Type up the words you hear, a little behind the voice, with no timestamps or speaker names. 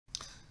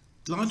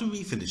Glider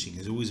refinishing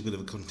is always a bit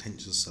of a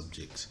contentious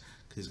subject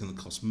because it's going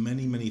to cost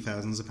many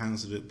thousands of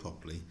pounds to do it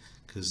properly.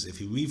 Because if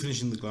you're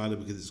refinishing the glider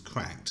because it's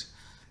cracked,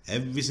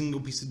 every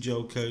single piece of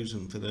gel coat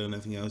and filler and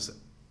everything else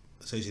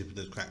associated with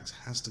those cracks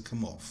has to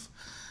come off.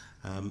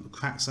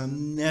 Cracks are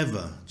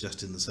never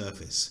just in the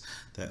surface.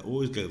 They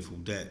always go full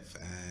depth,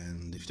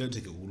 and if you don't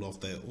take it all off,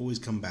 they always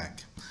come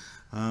back.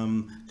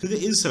 Because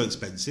it is so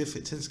expensive,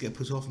 it tends to get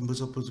put off and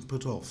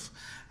put off,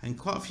 and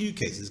quite a few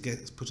cases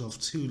gets put off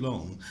too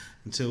long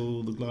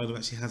until the glider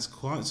actually has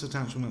quite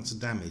substantial amounts of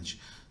damage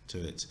to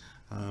it.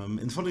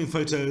 In the following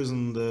photos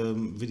and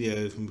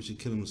video from Richard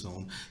Killam and so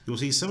on, you'll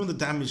see some of the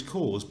damage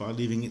caused by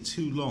leaving it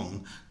too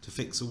long to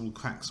fix all the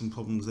cracks and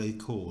problems they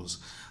cause.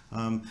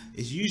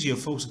 It's usually a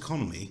false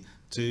economy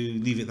to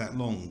leave it that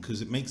long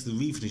because it makes the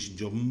refinishing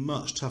job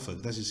much tougher.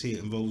 As you see,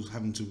 it involves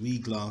having to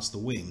re-glass the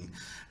wing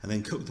and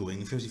then cook the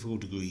wing 54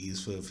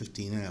 degrees for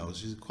 15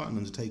 hours, which is quite an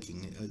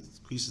undertaking. It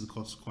increases the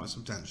cost quite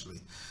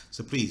substantially.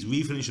 So please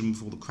refinish them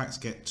before the cracks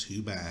get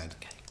too bad.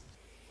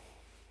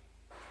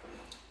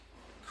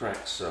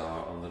 Cracks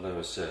are on the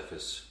lower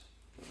surface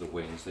of the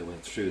wings. They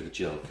went through the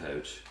gel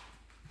coat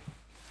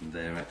and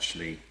they're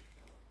actually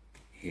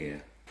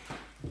here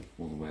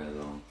all the way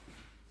along.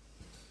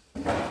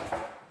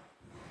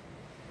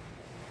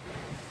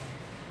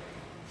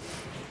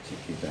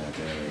 Particularly bad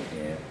area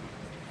here.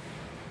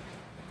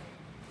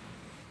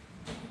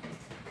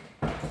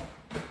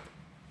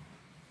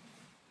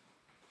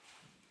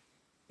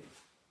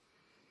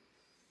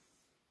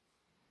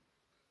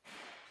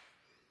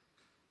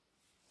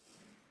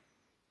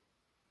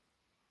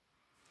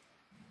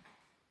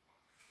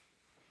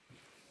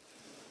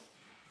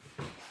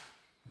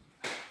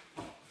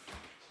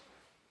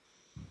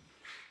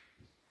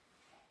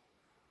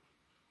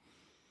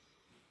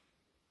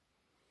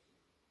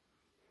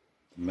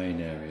 The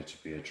main area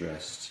to be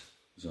addressed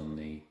is on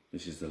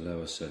this is the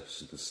lower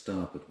surface of the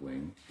starboard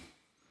wing,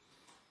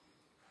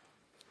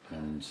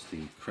 and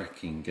the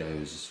cracking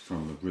goes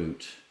from the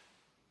root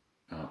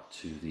out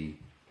to the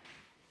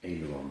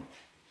aileron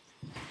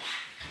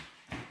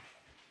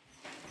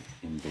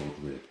inboard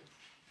rib.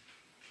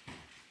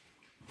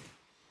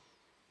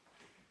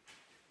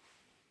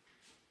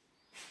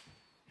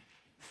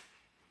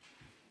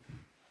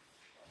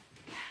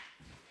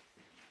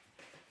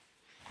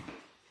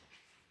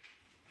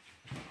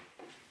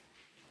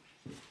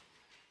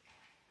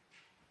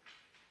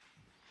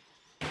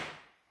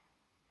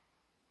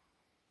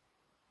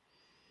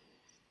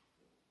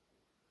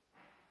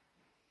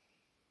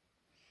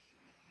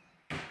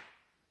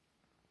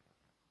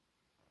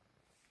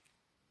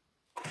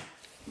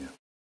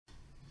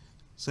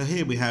 So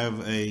here we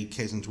have a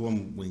case into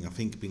one wing, I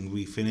think, being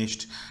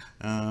refinished,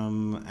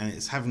 and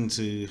it's having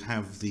to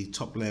have the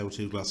top layer or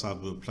two glass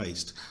fibre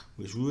replaced,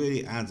 which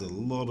really adds a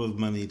lot of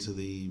money to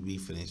the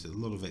refinish, a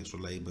lot of extra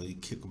labour. You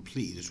can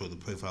completely destroy the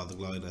profile of the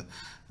glider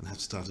and have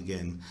to start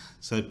again.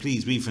 So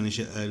please refinish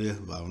it earlier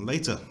rather than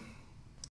later.